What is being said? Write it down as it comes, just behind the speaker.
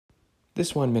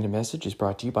This 1-minute message is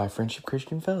brought to you by Friendship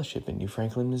Christian Fellowship in New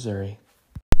Franklin, Missouri.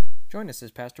 Join us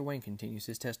as Pastor Wayne continues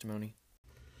his testimony.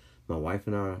 My wife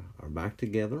and I are back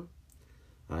together.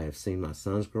 I have seen my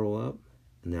sons grow up,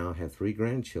 and now I have 3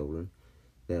 grandchildren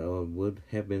that I would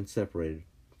have been separated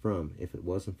from if it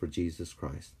wasn't for Jesus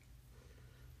Christ.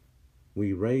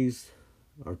 We raised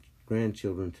our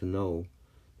grandchildren to know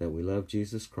that we love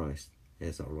Jesus Christ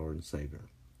as our Lord and Savior.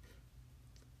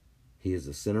 He is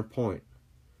the center point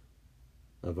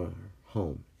of our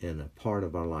home and a part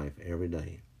of our life every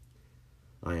day.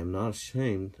 I am not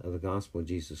ashamed of the gospel of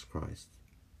Jesus Christ.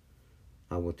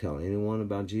 I will tell anyone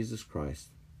about Jesus Christ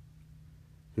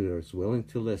who is willing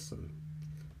to listen.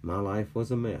 My life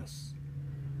was a mess.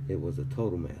 It was a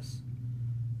total mess.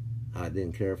 I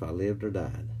didn't care if I lived or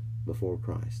died before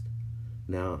Christ.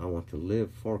 Now I want to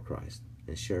live for Christ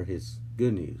and share His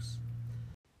good news.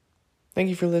 Thank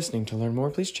you for listening. To learn more,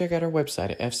 please check out our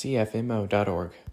website at fcfmo.org.